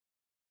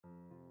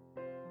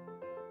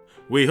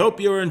We hope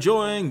you're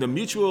enjoying the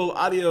Mutual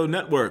Audio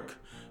Network.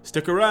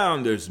 Stick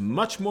around, there's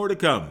much more to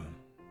come.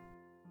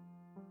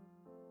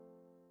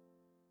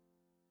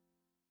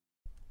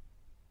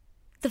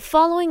 The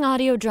following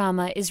audio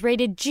drama is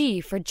rated G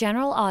for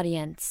general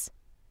audience.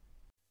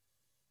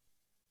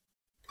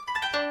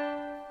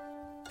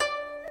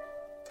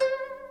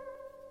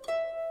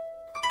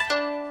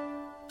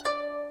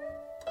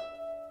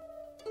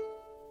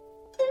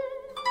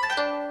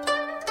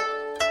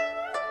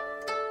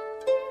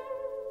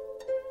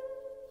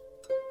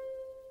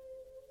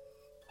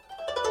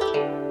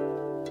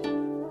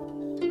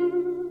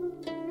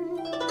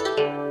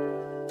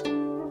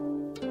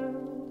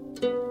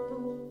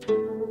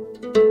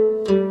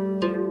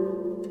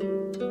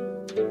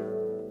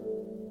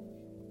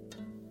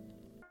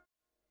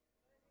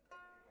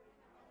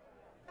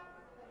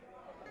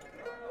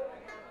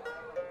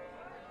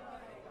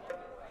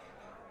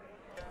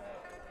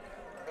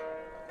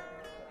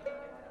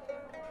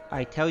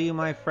 I tell you,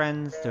 my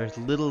friends, there's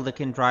little that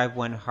can drive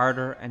one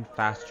harder and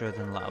faster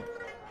than love.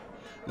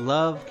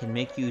 Love can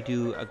make you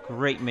do a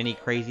great many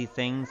crazy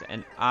things,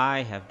 and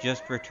I have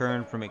just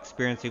returned from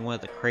experiencing one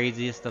of the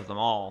craziest of them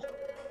all.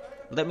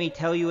 Let me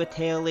tell you a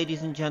tale,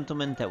 ladies and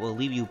gentlemen, that will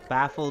leave you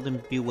baffled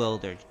and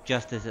bewildered,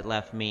 just as it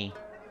left me.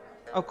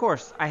 Of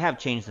course, I have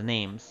changed the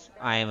names.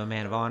 I am a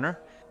man of honor,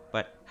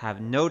 but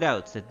have no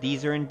doubts that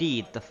these are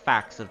indeed the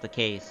facts of the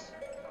case.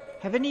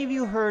 Have any of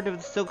you heard of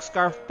the Silk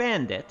Scarf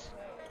Bandit?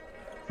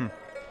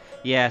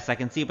 Yes, I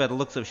can see by the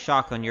looks of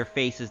shock on your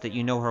faces that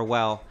you know her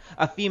well.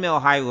 A female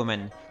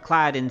highwayman,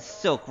 clad in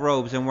silk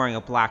robes and wearing a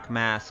black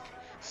mask,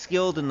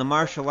 skilled in the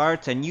martial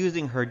arts and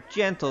using her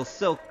gentle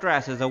silk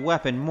dress as a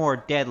weapon more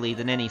deadly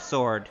than any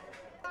sword.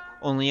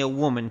 Only a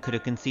woman could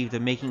have conceived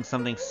of making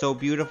something so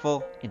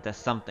beautiful into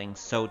something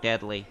so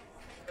deadly.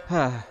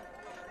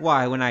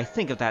 Why, when I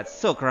think of that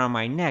silk around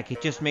my neck,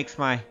 it just makes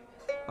my...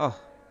 Oh,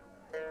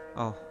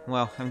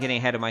 well, I'm getting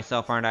ahead of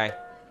myself, aren't I?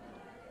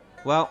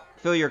 Well,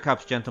 fill your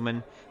cups,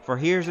 gentlemen, for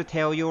here's a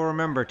tale you'll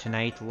remember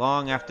tonight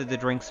long after the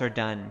drinks are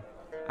done.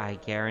 I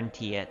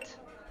guarantee it.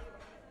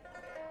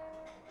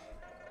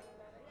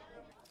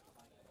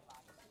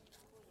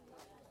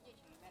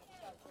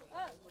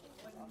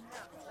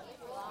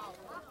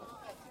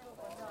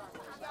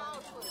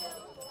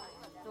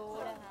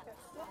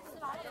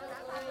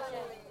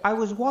 I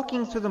was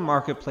walking through the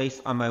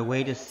marketplace on my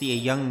way to see a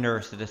young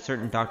nurse at a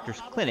certain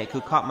doctor's clinic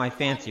who caught my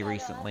fancy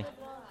recently.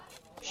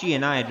 She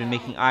and I had been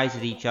making eyes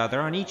at each other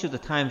on each of the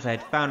times I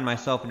had found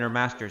myself in her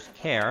master's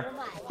care,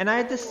 and I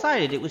had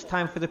decided it was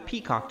time for the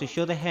peacock to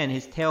show the hen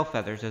his tail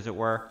feathers, as it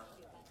were.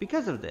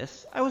 Because of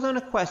this, I was on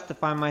a quest to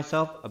find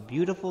myself a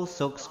beautiful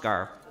silk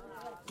scarf.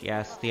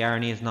 Yes, the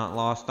irony is not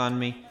lost on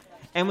me,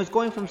 and was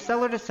going from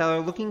cellar to cellar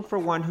looking for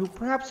one who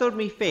perhaps owed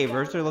me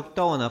favors or looked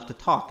dull enough to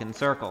talk in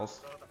circles.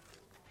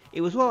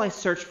 It was while I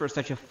searched for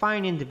such a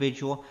fine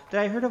individual that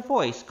I heard a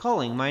voice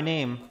calling my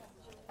name.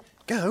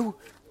 Go!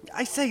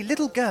 I say,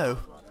 little go!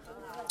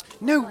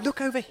 No, look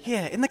over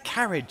here, in the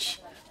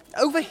carriage.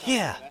 Over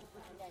here.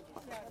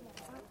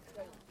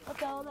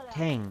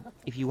 Tang,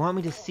 if you want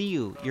me to see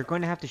you, you're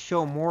going to have to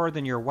show more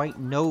than your white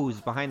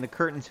nose behind the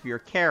curtains of your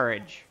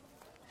carriage.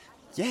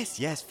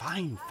 Yes,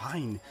 fine.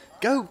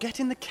 Go, get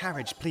in the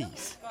carriage,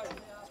 please.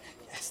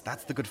 Yes,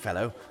 that's the good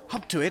fellow.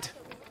 Hop to it.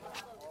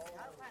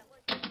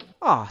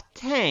 Aw,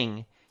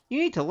 Tang, you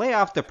need to lay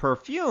off the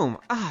perfume.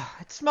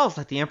 It smells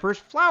like the Emperor's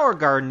flower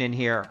garden in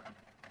here.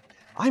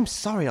 I'm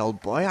sorry,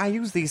 old boy. I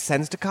use these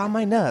scents to calm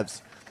my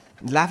nerves.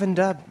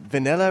 Lavender,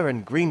 vanilla,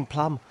 and green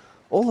plum.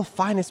 All the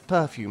finest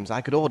perfumes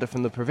I could order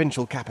from the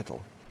provincial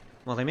capital.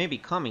 Well, they may be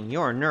calming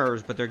your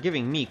nerves, but they're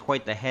giving me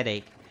quite the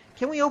headache.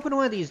 Can we open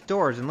one of these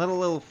doors and let a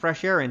little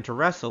fresh air in to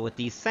wrestle with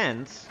these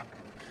scents?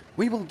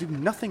 We will do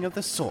nothing of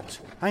the sort.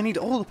 I need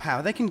all the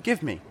power they can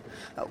give me.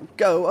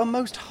 Go, a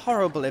most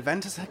horrible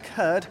event has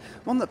occurred,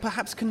 one that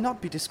perhaps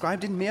cannot be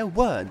described in mere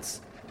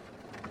words.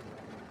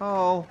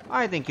 Oh,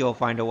 I think you'll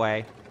find a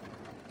way.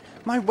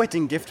 My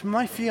wedding gift from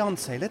my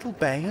fiancée, Little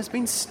Bay, has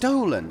been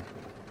stolen.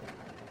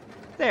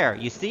 There,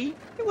 you see?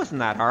 It wasn't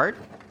that hard.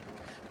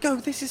 Go,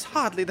 this is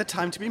hardly the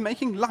time to be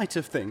making light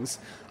of things.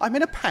 I'm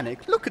in a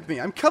panic. Look at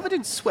me, I'm covered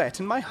in sweat,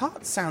 and my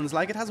heart sounds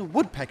like it has a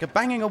woodpecker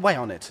banging away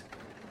on it.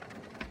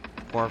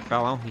 Poor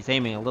fellow, he's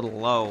aiming a little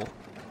low.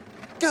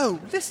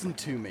 Go, listen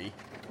to me.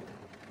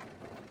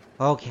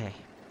 Okay,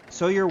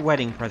 so your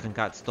wedding present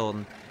got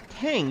stolen.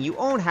 Tang, you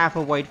own half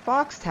of White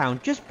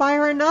Foxtown. Just buy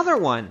her another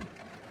one.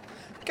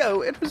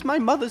 Go, it was my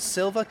mother's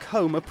silver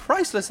comb, a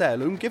priceless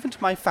heirloom given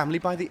to my family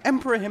by the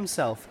Emperor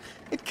himself.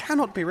 It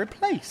cannot be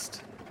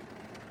replaced.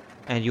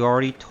 And you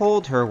already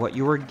told her what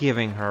you were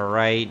giving her,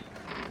 right?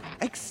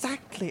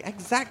 Exactly.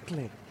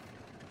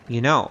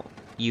 You know,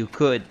 you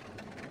could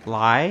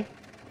lie?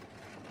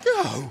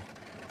 Go!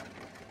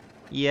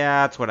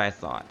 Yeah, that's what I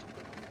thought.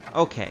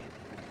 Okay,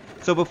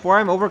 so before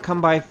I'm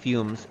overcome by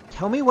fumes,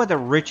 tell me why the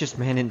richest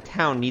man in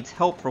town needs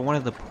help for one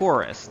of the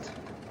poorest.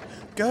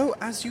 Go,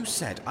 as you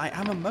said, I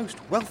am a most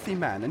wealthy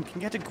man and can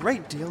get a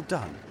great deal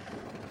done.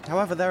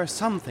 However, there are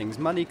some things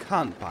money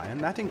can't buy, and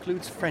that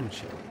includes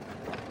friendship.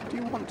 Do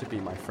you want to be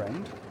my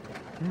friend?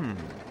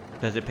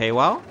 Does it pay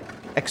well?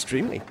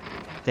 Extremely.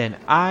 Then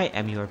I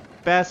am your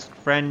best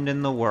friend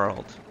in the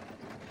world.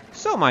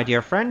 So, my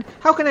dear friend,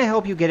 how can I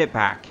help you get it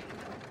back?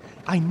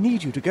 I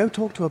need you to go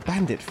talk to a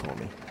bandit for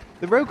me.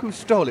 The rogue who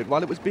stole it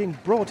while it was being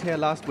brought here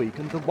last week,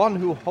 and the one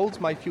who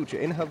holds my future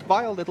in her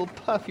vile little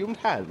perfumed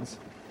hands.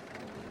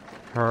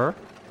 Her?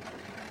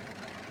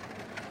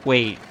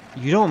 Wait,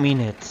 you don't mean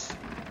it's...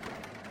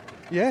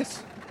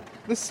 Yes,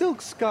 the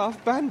Silk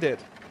Scarf Bandit.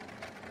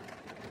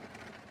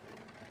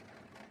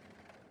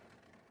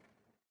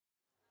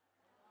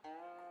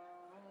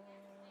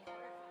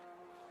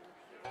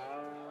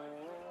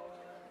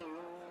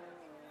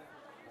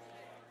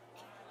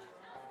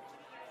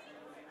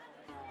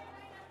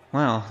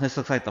 Well, this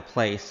looks like the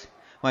place.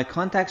 My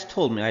contacts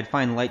told me I'd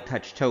find Light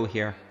Touch Toe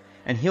here,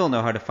 and he'll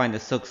know how to find the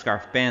Silk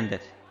Scarf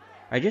Bandit.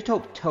 I just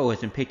hope Toe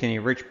hasn't picked any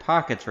rich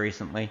pockets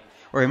recently,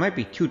 or he might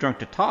be too drunk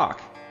to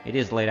talk. It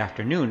is late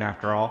afternoon,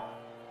 after all.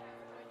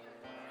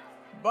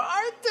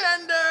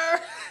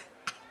 Bartender!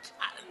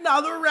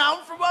 Another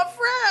round for my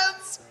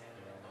friends!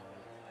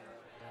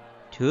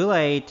 Too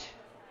late.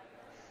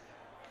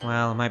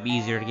 Well, it might be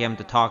easier to get him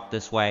to talk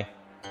this way.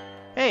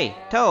 Hey,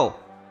 Toe!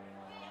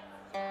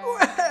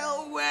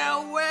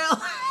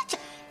 Well,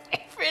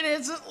 if it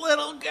isn't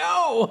Little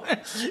Go,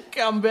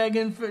 come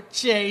begging for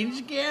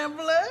change,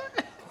 gambler?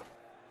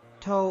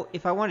 Toe,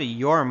 if I wanted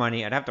your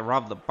money, I'd have to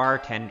rob the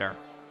bartender.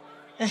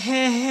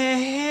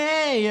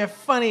 Hey, you're a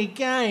funny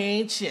guy,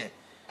 ain't you?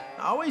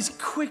 Always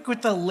quick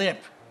with the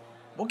lip.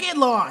 Well, get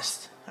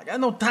lost. I got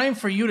no time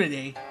for you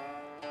today.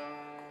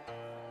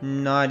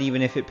 Not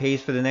even if it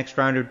pays for the next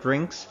round of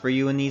drinks for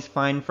you and these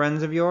fine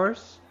friends of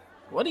yours?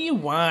 What do you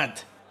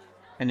want?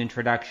 An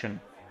introduction.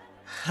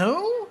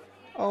 Who?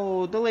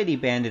 Oh, the lady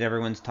bandit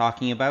everyone's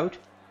talking about.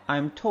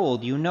 I'm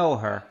told you know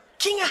her.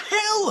 King of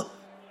Hell!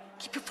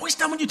 Keep your voice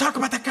down when you talk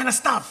about that kind of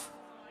stuff.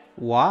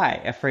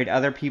 Why? Afraid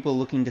other people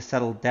looking to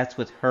settle debts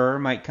with her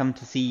might come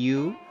to see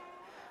you?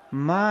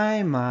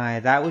 My,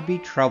 that would be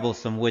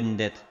troublesome,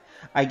 wouldn't it?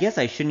 I guess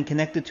I shouldn't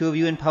connect the two of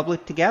you in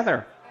public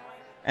together.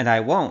 And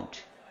I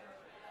won't.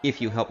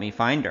 If you help me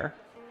find her.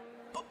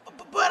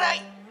 But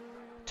I...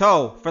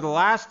 Toe, for the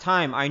last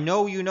time, I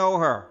know you know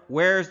her.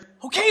 Where's...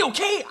 Okay,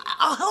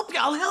 I'll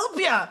help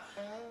you.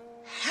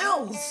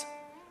 Hells!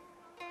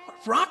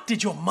 What rock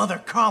did your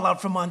mother crawl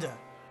out from under?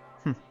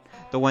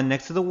 The one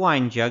next to the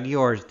wine jug,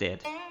 yours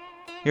did.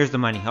 Here's the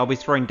money. I'll be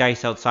throwing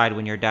dice outside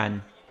when you're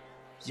done.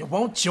 You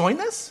won't join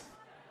us?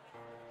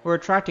 We're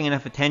attracting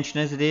enough attention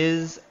as it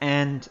is,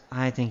 and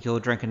I think you'll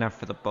drink enough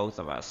for the both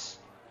of us.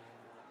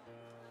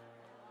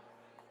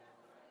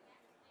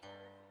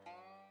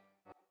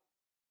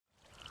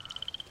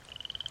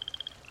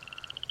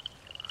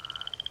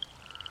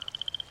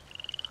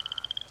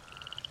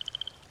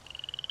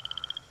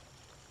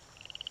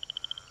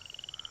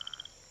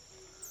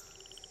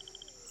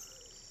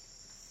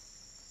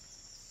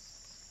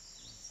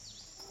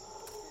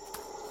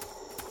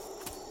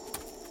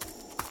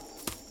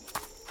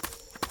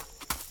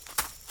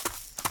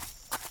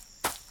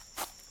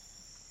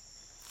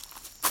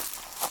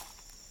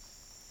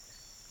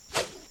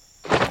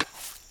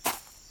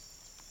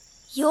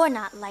 You're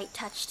not Light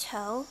Touch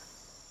Toe.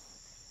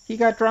 He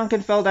got drunk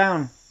and fell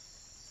down.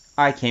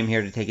 I came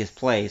here to take his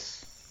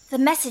place. The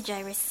message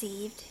I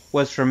received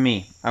Was from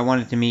me. I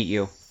wanted to meet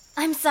you.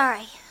 I'm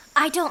sorry.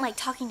 I don't like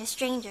talking to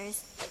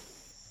strangers.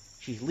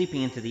 She's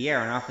leaping into the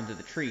air and off into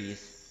the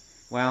trees.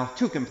 Well,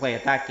 two can play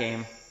at that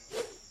game.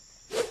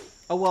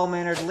 A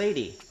well-mannered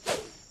lady.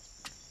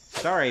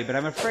 Sorry, but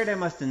I'm afraid I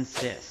must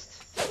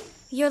insist.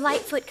 Your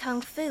Lightfoot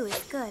Kung Fu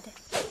is good.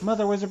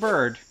 Mother was a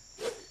bird.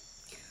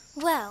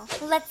 Well,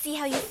 let's see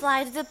how you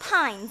fly to the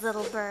pines,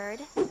 little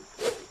bird.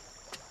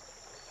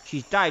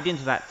 She's dived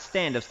into that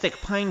stand of thick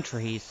pine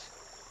trees.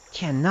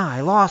 Tiana,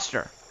 I lost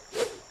her.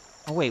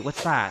 Oh wait,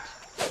 what's that?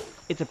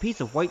 It's a piece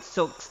of white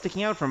silk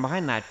sticking out from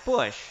behind that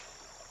bush.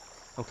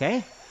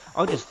 Okay,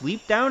 I'll just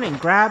leap down and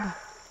grab...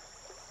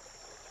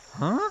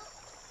 Huh?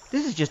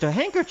 This is just a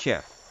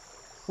handkerchief.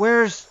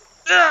 Where's...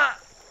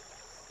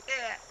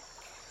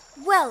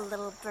 Well,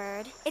 little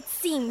bird, it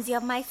seems you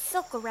have my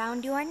silk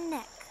around your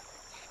neck.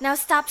 Now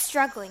stop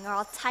struggling or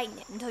I'll tighten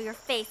it until your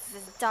face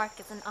is as dark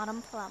as an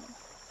autumn plum.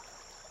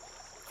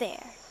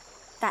 There.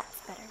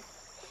 That's better.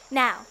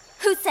 Now,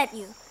 who sent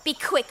you? Be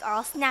quick or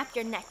I'll snap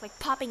your neck like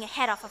popping a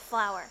head off a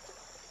flower.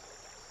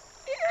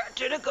 Here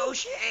to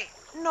negotiate,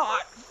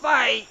 not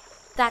fight.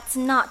 That's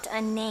not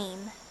a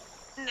name.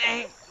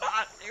 Name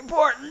not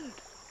important.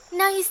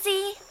 Now you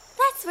see,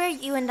 that's where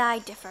you and I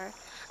differ.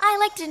 I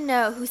like to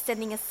know who's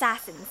sending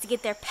assassins to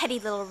get their petty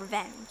little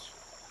revenge.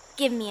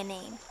 Give me a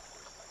name.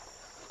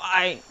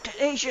 Fine,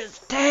 Tenacious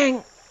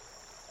Tang.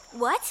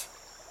 What?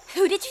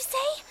 Who did you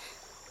say?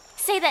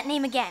 Say that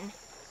name again.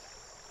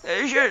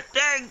 Tenacious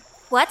Tang.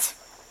 What?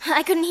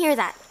 I couldn't hear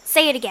that.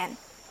 Say it again.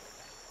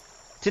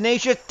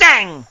 Tenacious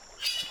Tang.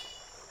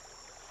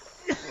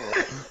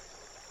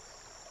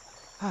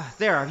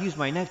 There, I've used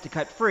my knife to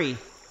cut free.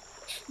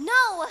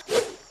 No!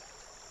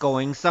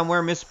 Going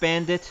somewhere, Miss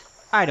Bandit?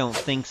 I don't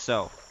think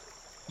so.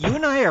 You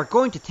and I are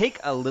going to take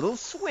a little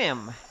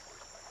swim.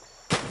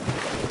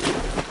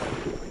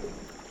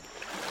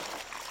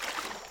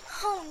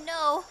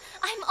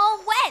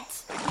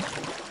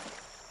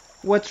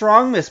 What's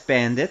wrong, Miss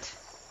Bandit?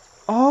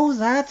 Oh,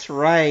 that's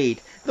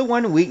right. The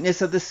one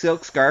weakness of the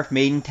silk scarf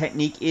maiden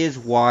technique is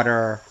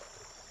water.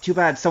 Too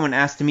bad someone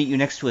asked to meet you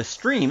next to a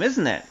stream,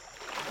 isn't it?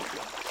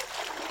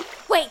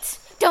 Wait!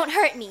 Don't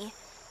hurt me!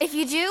 If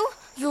you do,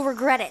 you'll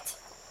regret it.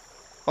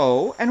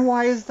 Oh, and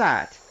why is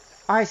that?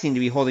 I seem to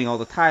be holding all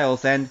the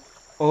tiles and...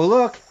 Oh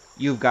look,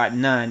 you've got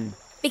none.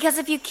 Because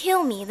if you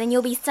kill me, then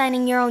you'll be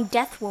signing your own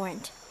death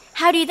warrant.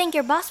 How do you think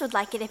your boss would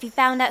like it if he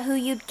found out who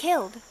you'd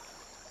killed?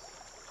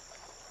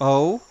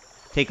 Oh?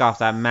 Take off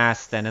that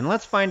mask then, and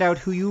let's find out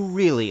who you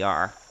really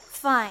are.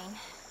 Fine.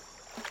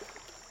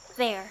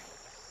 There.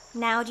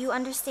 Now do you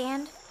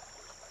understand?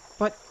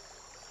 But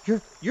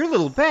you're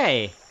little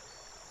Bay.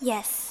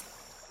 Yes.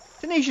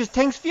 Tenacious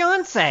Tank's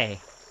fiancé.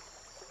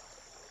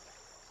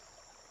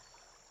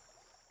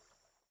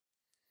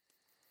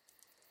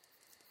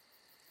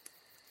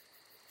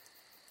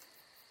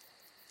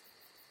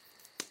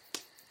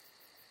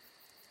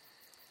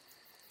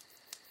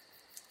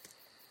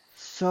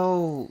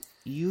 So,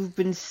 you've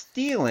been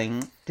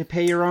stealing to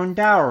pay your own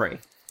dowry?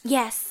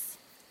 Yes.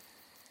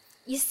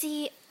 You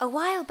see, a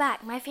while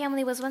back, my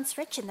family was once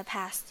rich in the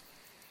past.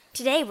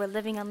 Today, we're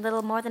living on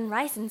little more than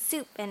rice and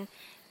soup and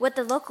what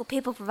the local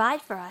people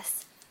provide for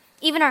us.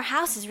 Even our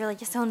house is really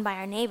just owned by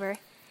our neighbor.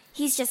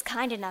 He's just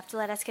kind enough to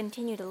let us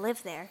continue to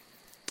live there.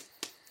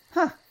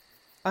 Huh.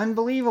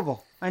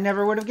 Unbelievable. I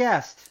never would have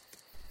guessed.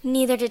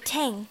 Neither did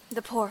Tang,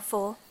 the poor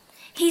fool.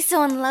 He's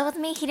so in love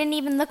with me, he didn't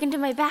even look into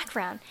my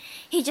background.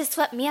 He just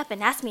swept me up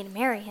and asked me to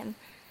marry him.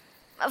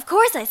 Of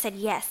course I said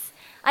yes.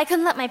 I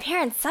couldn't let my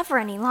parents suffer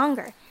any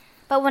longer.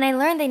 But when I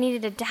learned they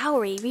needed a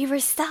dowry, we were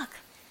stuck.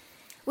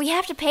 We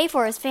have to pay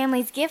for his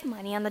family's gift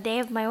money on the day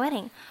of my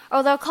wedding,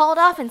 or they'll call it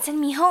off and send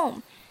me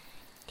home.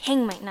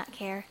 Tang might not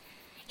care.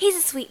 He's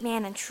a sweet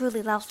man and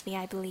truly loves me,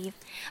 I believe.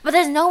 But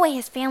there's no way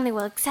his family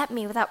will accept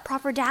me without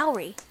proper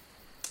dowry.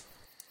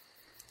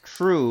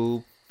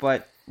 True,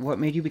 but what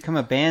made you become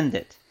a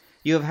bandit?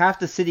 You have half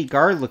the city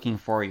guard looking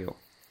for you.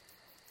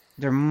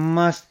 There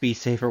must be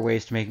safer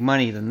ways to make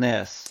money than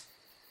this.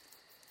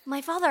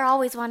 My father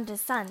always wanted a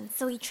son,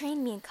 so he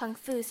trained me in kung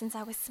fu since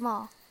I was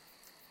small.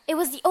 It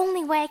was the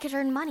only way I could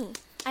earn money.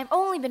 I've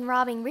only been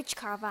robbing rich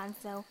caravans,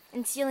 though,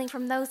 and stealing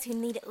from those who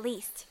need it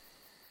least.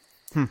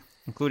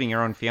 Including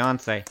your own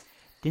fiancé.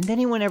 Didn't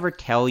anyone ever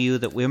tell you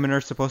that women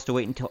are supposed to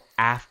wait until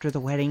after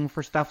the wedding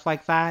for stuff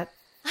like that?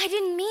 I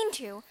didn't mean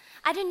to.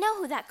 I didn't know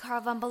who that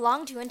caravan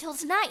belonged to until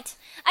tonight.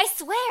 I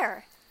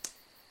swear.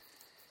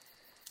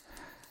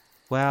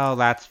 Well,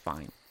 that's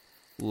fine.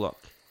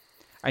 Look,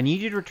 I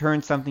need you to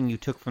return something you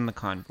took from the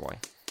convoy.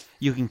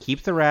 You can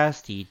keep the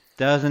rest, he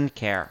doesn't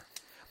care.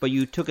 But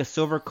you took a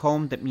silver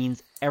comb that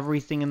means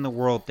everything in the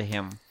world to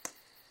him.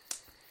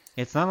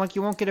 It's not like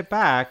you won't get it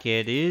back,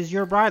 it is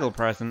your bridal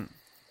present.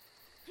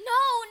 No!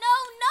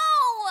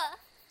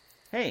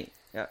 Hey,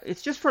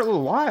 it's just for a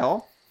little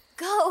while.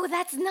 Go,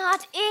 that's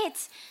not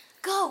it.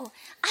 Go,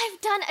 I've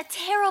done a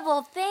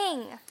terrible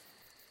thing.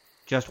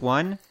 Just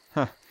one?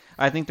 Huh,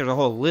 I think there's a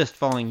whole list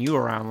following you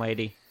around,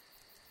 lady.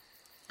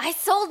 I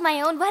sold my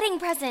own wedding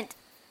present.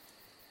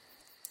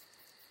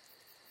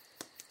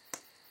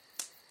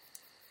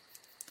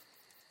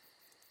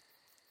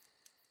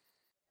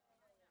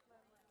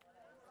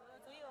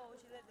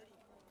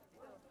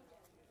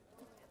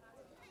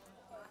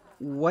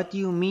 What do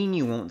you mean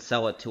you won't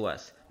sell it to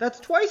us? That's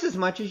twice as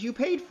much as you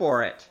paid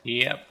for it.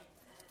 Yep.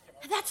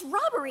 That's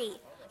robbery.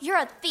 You're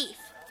a thief.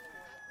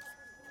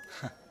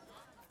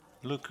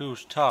 Look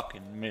who's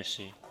talking,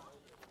 Missy.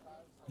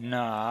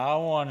 Nah, I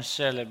want to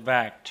sell it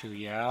back to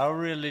you. I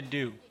really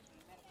do.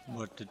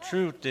 But the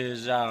truth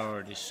is, I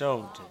already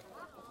sold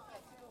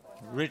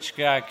it. A rich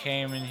guy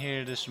came in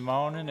here this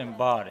morning and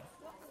bought it.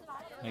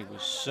 He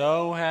was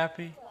so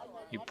happy,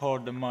 he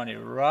poured the money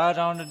right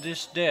onto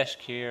this desk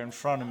here in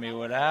front of me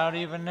without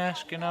even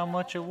asking how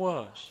much it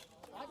was.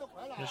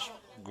 Just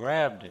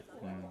grabbed it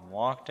and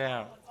walked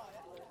out.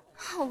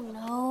 Oh,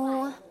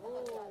 no.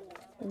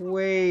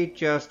 Wait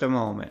just a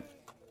moment.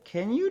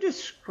 Can you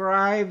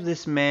describe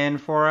this man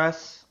for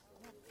us?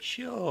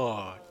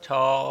 Sure,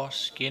 tall,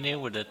 skinny,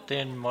 with a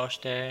thin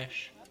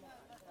mustache.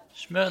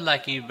 Smelled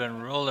like he'd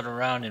been rolling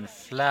around in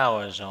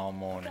flowers all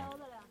morning.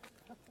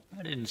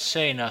 I didn't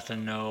say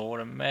nothing, though. What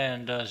a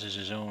man does is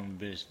his own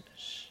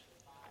business.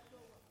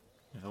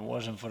 If it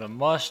wasn't for the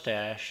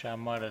mustache, I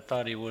might have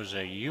thought he was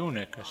a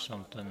eunuch or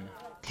something.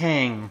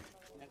 Tang.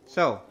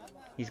 So,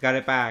 he's got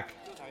it back.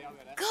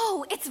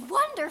 Go, it's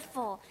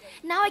wonderful.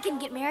 Now I can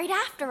get married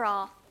after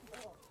all.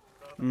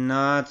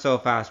 Not so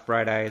fast,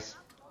 Bright Eyes.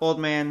 Old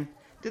man,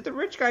 did the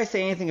rich guy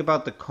say anything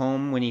about the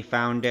comb when he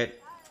found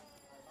it?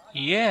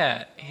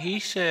 Yeah, he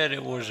said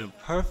it was a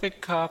perfect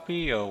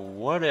copy of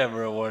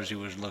whatever it was he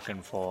was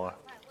looking for.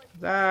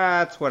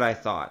 That's what I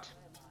thought.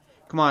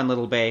 Come on,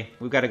 little Bay,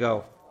 we've got to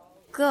go.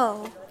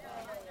 Go?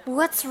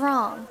 What's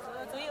wrong?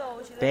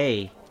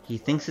 Bay, he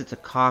thinks it's a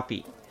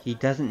copy. He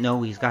doesn't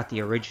know he's got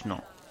the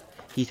original.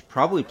 He's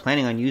probably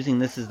planning on using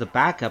this as the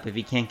backup if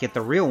he can't get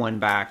the real one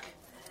back.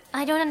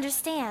 I don't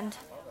understand.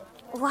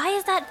 Why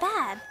is that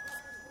bad?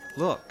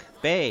 Look,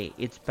 Bay,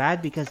 it's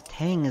bad because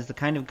Tang is the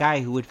kind of guy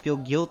who would feel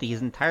guilty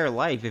his entire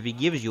life if he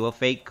gives you a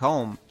fake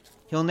comb.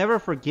 He'll never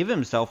forgive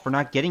himself for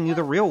not getting you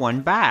the real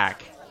one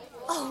back.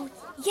 Oh,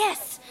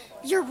 yes,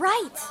 you're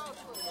right.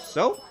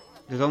 So,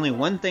 there's only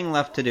one thing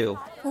left to do.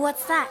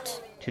 What's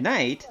that?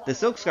 Tonight, the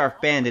Silk Scarf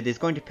Bandit is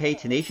going to pay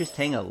Tenacious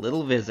Tang a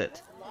little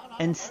visit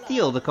and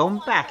steal the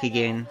comb back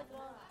again.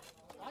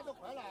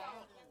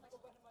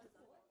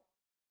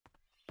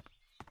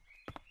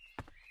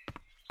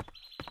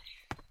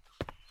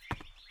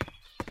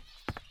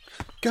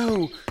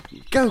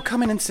 Go,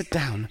 come in and sit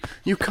down.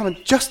 You come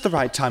at just the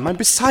right time. I'm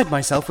beside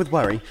myself with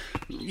worry.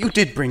 You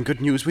did bring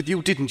good news with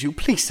you, didn't you?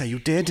 Please say you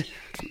did.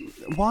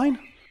 Wine?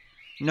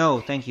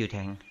 No, thank you,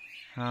 Tang.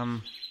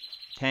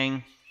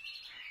 Tang,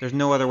 there's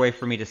no other way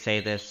for me to say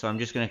this, so I'm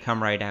just gonna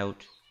come right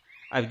out.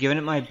 I've given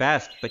it my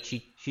best, but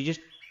she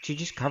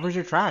just covers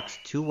her tracks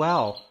too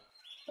well.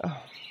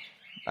 Oh,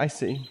 I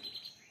see.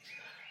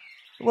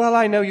 Well,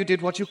 I know you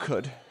did what you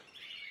could.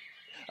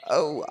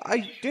 Oh,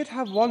 I did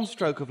have one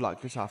stroke of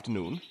luck this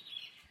afternoon.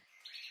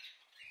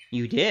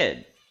 You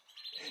did?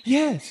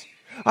 Yes.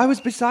 I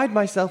was beside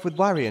myself with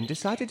worry and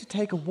decided to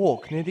take a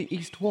walk near the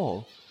east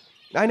wall.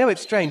 I know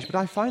it's strange, but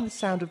I find the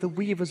sound of the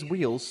weaver's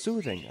wheels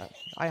soothing.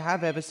 I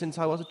have ever since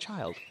I was a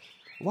child.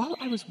 While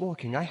I was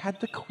walking, I had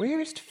the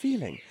queerest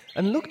feeling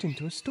and looked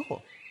into a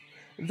store.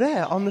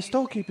 There, on the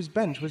storekeeper's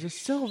bench, was a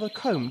silver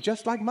comb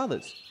just like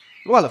Mother's.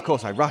 Well, of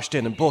course, I rushed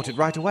in and bought it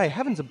right away.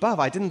 Heavens above,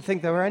 I didn't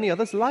think there were any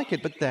others like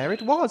it, but there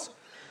it was.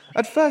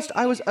 At first,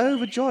 I was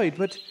overjoyed,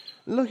 but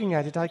looking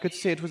at it, I could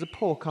see it was a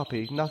poor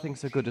copy, nothing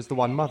so good as the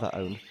one Mother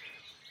owned.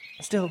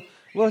 Still,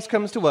 worse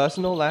comes to worse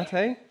and all that,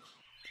 eh?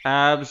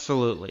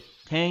 Absolutely.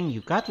 Tang,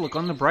 you've got to look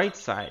on the bright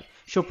side.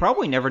 She'll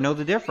probably never know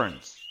the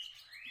difference.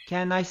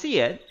 Can I see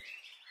it?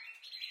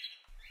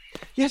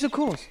 Yes, of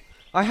course.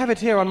 I have it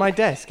here on my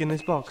desk in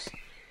this box.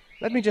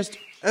 Let me just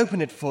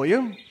open it for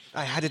you.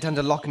 I had it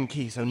under lock and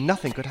key, so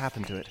nothing could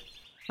happen to it.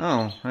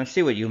 Oh, I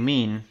see what you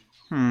mean.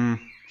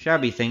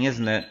 Shabby thing,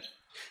 isn't it?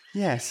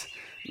 Yes.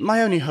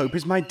 My only hope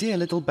is my dear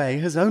little Bay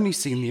has only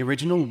seen the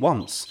original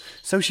once,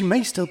 so she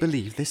may still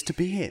believe this to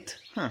be it.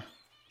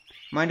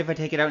 Mind if I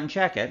take it out and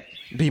check it?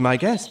 Be my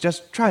guest,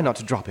 just try not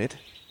to drop it.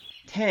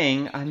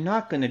 Tang, I'm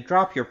not going to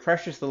drop your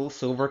precious little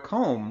silver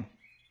comb.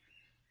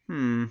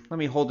 Let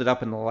me hold it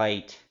up in the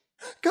light.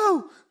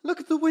 Go! Look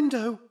at the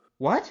window!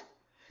 What?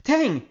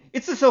 Tang,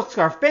 it's the Silk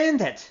Scarf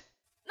Bandit!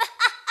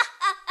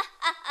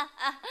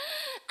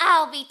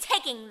 I'll be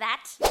taking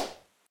that.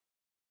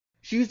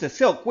 She used a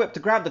silk whip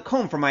to grab the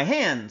comb from my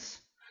hands.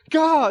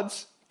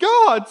 Guards!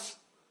 Guards!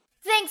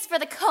 Thanks for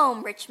the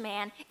comb, rich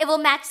man. It will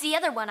match the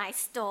other one I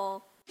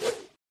stole.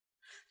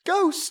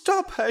 Go,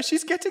 stop her!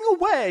 She's getting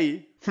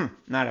away!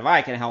 Not if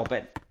I can help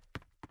it.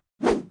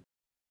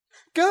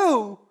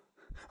 Go!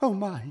 Oh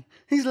my,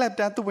 he's leapt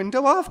out the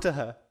window after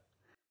her.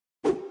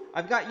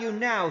 I've got you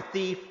now,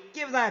 thief.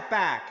 Give that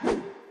back.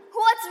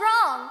 What's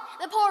wrong?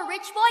 The poor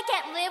rich boy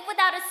can't live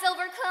without a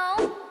silver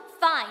comb?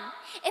 Fine.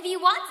 If he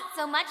wants it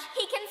so much,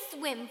 he can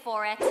swim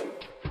for it.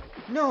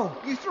 No,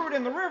 you threw it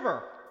in the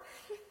river.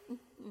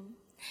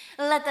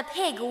 Let the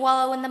pig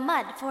wallow in the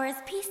mud for his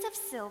piece of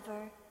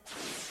silver.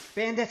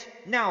 Bandit,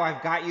 now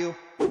I've got you.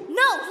 No,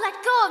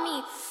 let go of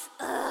me.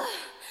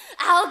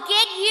 I'll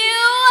get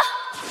you.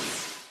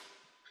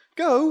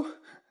 Go.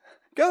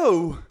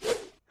 Go.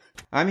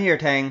 I'm here,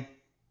 Tang.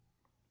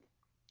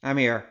 I'm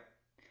here.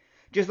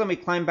 Just let me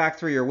climb back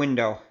through your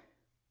window.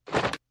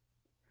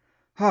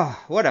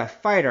 What a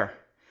fighter.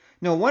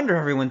 No wonder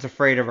everyone's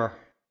afraid of her.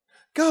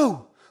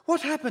 Go!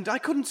 What happened? I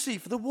couldn't see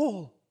for the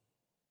wall.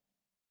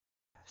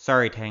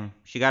 Sorry, Tang.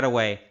 She got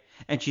away,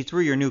 and she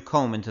threw your new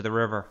comb into the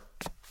river.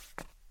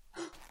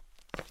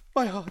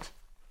 My heart.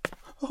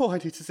 Oh, I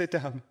need to sit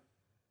down.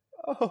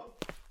 Oh,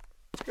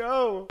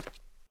 go.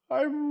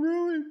 I'm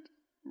ruined.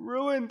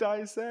 Ruined,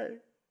 I say.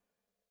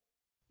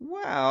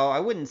 Well, I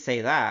wouldn't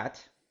say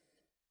that.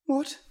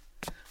 What?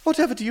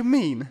 Whatever do you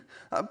mean?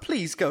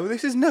 Please go.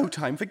 This is no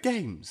time for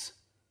games.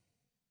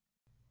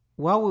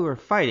 While we were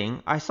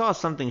fighting, I saw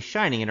something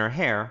shining in her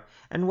hair,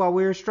 and while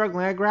we were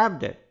struggling, I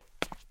grabbed it.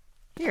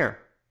 Here,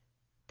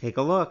 take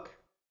a look.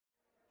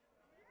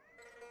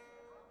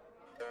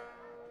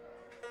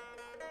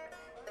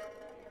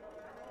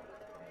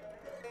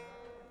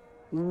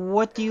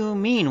 What do you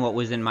mean, what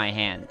was in my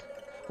hand?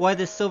 Why,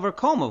 the silver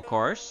comb, of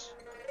course.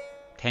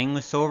 Tang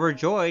was so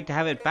overjoyed to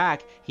have it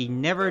back, he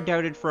never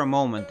doubted for a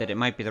moment that it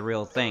might be the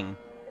real thing.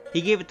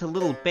 He gave it to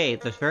Little Bay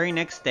the very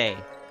next day,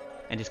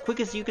 and as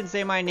quick as you can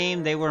say my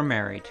name, they were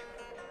married.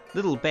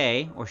 Little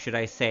Bay, or should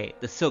I say,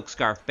 the Silk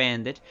Scarf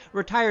Bandit,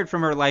 retired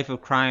from her life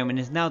of crime and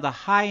is now the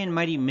high and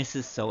mighty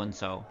Mrs.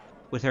 So-and-so,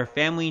 with her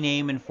family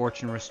name and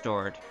fortune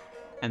restored.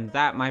 And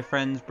that, my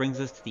friends, brings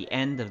us to the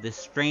end of this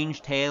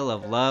strange tale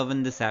of love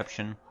and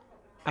deception.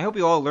 I hope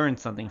you all learned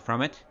something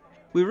from it.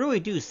 We really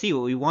do see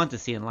what we want to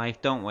see in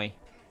life, don't we?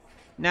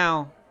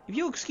 Now, if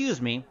you'll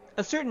excuse me,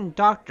 a certain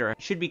doctor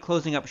should be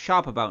closing up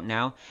shop about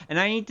now, and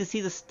I need to see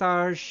the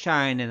stars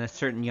shine in a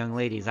certain young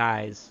lady's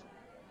eyes.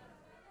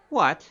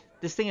 What?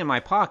 This thing in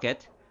my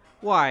pocket?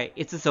 Why,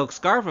 it's a silk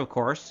scarf, of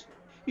course.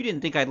 You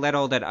didn't think I'd let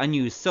all that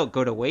unused silk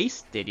go to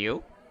waste, did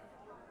you?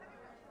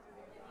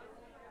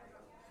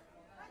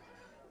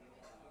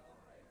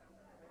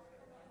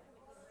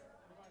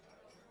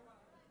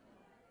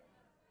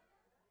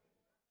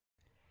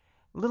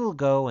 Little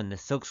Go and the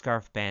Silk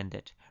Scarf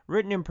Bandit,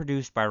 written and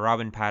produced by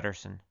Robin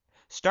Patterson,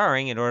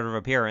 starring in order of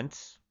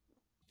appearance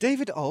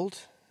David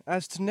Ault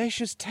as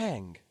Tenacious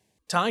Tang.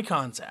 Ty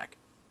Konzak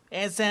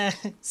as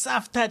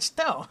Soft Touch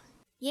Toe.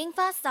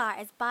 Yingfa Star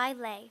as Bai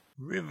Lei.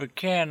 River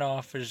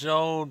Canoff is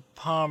old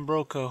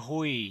pawnbroker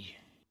Hui.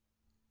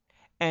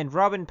 and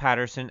Robin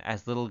Patterson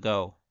as Little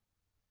Go.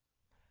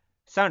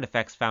 Sound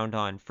effects found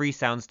on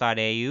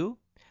freesounds.au,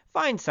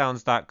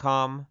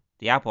 findsounds.com,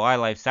 the Apple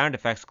iLife Sound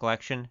Effects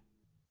Collection,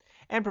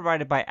 and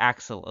provided by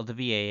Axel of the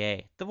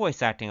VAA, the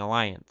Voice Acting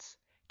Alliance.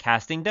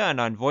 Casting done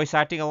on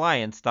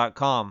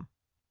voiceactingalliance.com.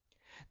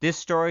 This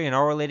story and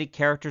all related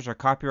characters are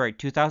copyright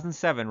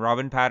 2007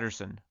 Robin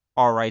Patterson.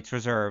 All rights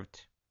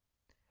reserved.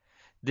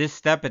 This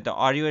step into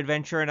audio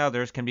adventure and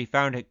others can be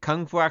found at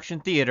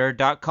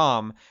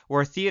kungfuactiontheater.com,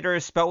 where theater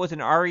is spelt with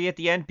an RE at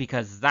the end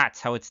because that's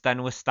how it's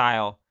done with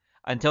style.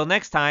 Until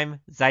next time,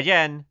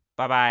 zaijian.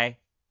 Bye-bye.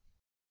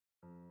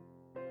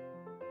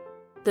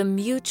 The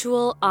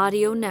Mutual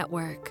Audio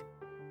Network.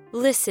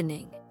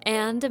 Listening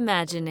and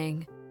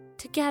imagining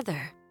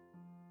together.